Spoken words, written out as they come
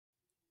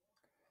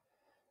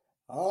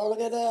Oh,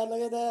 look at that.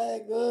 Look at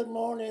that. Good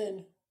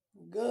morning.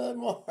 Good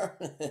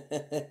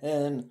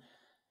morning.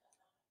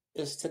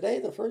 Is today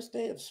the first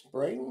day of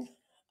spring?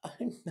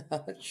 I'm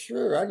not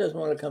sure. I just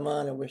want to come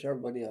on and wish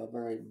everybody a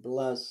very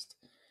blessed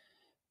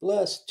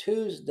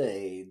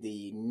Tuesday,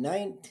 the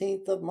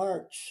 19th of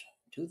March,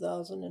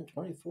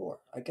 2024.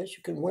 I guess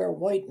you can wear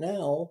white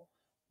now.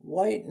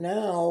 White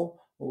now.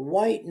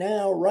 White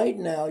now. Right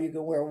now, you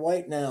can wear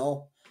white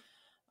now.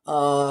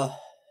 Uh,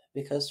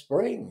 because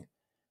spring.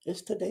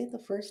 Is today the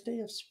first day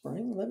of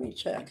spring? Let me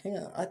check. Hang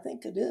on. I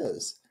think it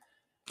is.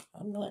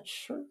 I'm not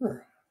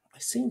sure. I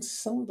seen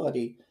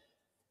somebody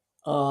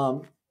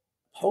um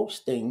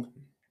posting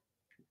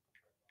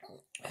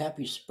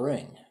happy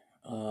spring.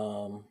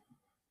 Um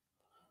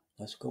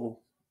let's go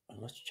and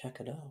let's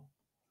check it out.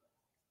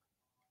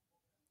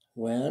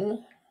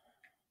 When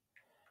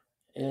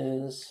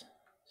is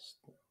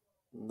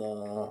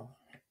the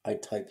I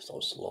type so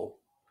slow.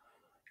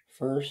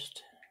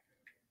 First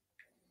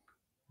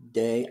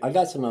day. I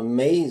got some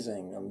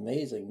amazing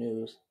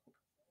news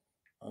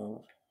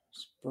of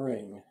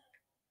spring.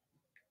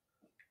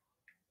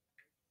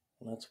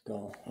 Let's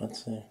go.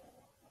 Let's see.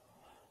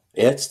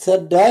 It's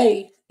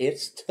today.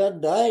 It's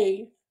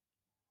today.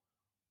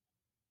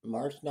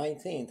 March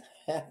 19th.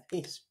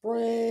 Happy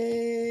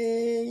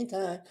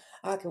springtime.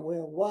 I can wear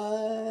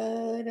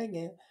white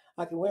again.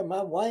 I can wear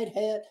my white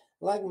hat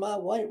like my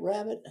white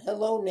rabbit.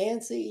 Hello,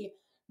 Nancy.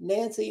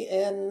 Nancy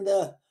and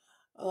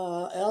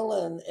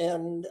Ellen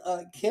and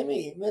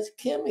Kimmy, Miss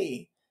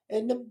Kimmy,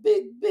 and the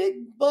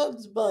big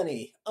Bugs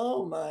Bunny.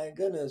 Oh my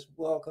goodness.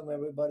 Welcome,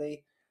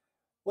 everybody.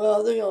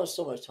 Well, there's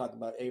so much talk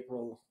about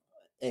April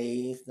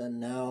 8th,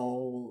 and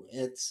now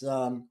it's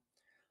a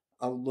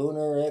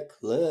lunar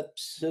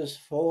eclipse is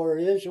for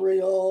Israel,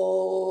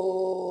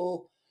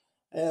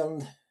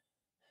 and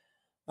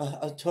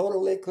a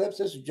total eclipse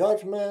is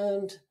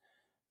judgment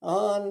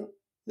on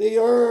the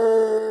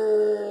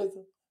earth,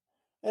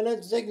 and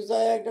it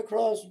zigzagged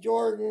across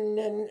Jordan,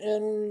 and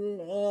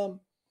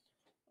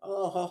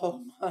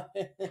oh my,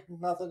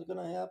 nothing's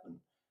gonna happen.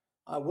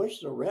 I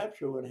wish the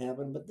rapture would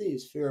happen, but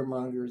these fear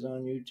mongers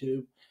on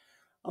YouTube,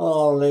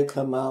 oh, they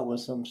come out with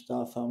some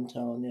stuff. I'm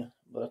telling you,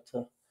 but.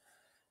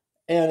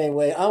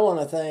 Anyway, I want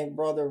to thank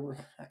brother.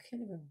 I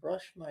can't even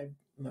brush my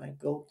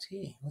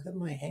goatee. Look at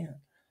my hand.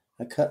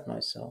 I cut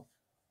myself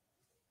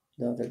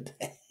the other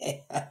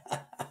day.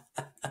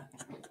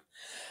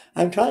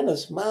 I'm trying to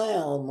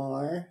smile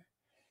more.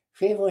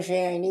 People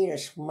say I need to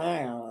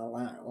smile a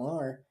lot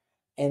more,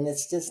 and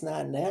it's just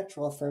not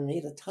natural for me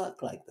to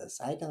talk like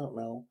this. I don't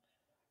know.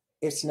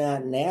 It's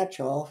not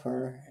natural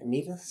for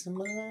me to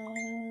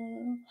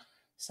smile.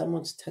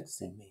 Someone's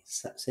texting me.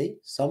 See,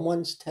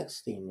 someone's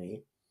texting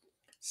me.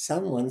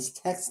 Someone's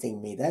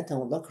texting me. That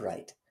don't look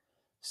right.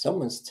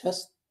 Someone's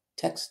testing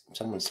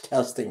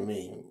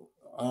me.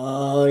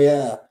 Oh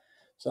yeah.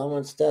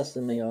 Someone's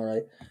testing me, all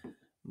right.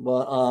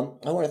 But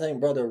I want to thank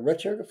Brother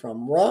Richard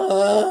from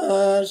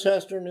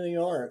Rochester, New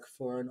York,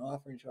 for an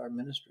offering to our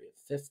ministry of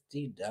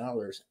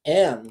 $50.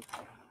 And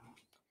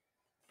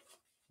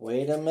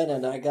wait a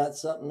minute, I got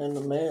something in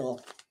the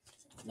mail.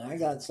 I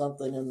got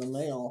something in the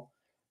mail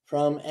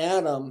from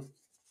Adam.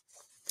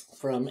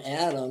 From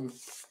Adam.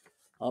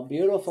 A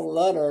beautiful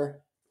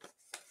letter.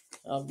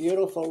 A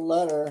beautiful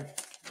letter.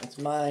 It's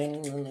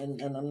mine,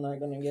 and I'm not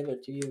going to give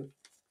it to you.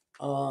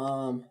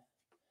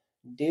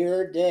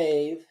 Dear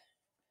Dave,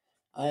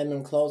 I am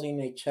enclosing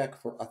a check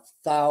for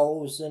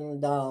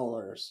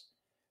 $1,000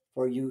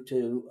 for you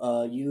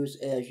to use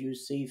as you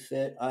see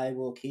fit. I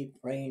will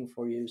keep praying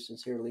for you.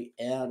 Sincerely,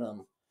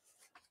 Adam.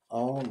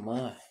 Oh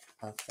my,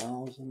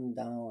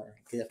 $1,000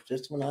 gift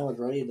just when I was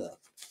ready to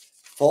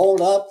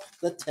fold up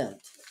the tent.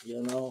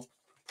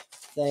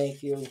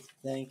 Thank you,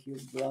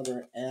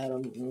 brother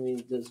Adam.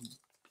 We just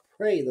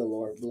pray the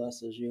Lord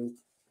blesses you.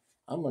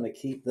 I'm going to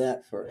keep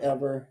that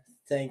forever.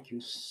 Thank you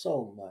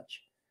so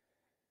much.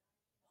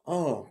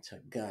 Oh, to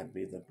God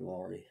be the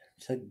glory.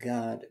 To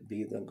God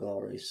be the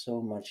glory.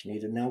 So much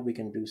needed. Now we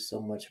can do so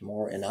much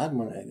more. And I'm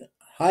going to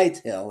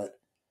hightail it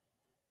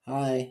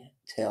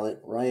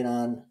right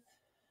on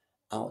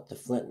out to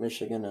Flint,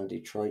 Michigan and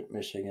Detroit,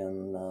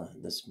 Michigan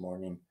this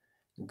morning.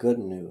 Good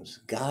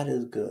news. God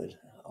is good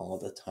all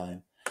the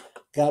time.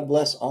 God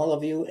bless all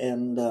of you.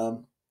 And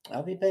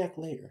I'll be back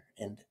later.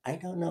 And I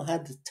don't know how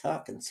to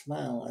talk and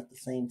smile at the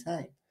same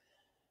time.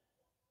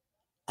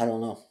 I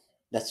don't know.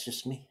 That's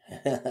just me.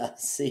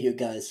 See you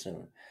guys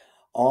soon.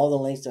 All the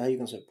links to how you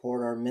can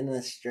support our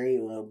ministry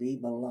will be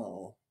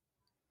below.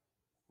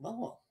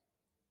 Oh,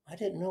 I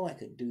didn't know I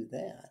could do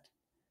that.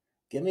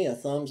 Give me a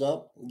thumbs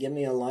up. Give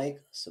me a like.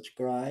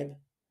 Subscribe.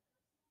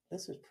 I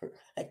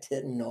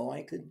didn't know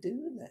I could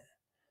do that.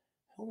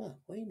 Hold on.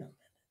 Wait a minute.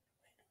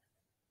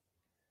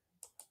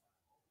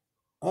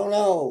 Oh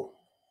no.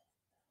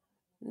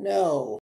 No.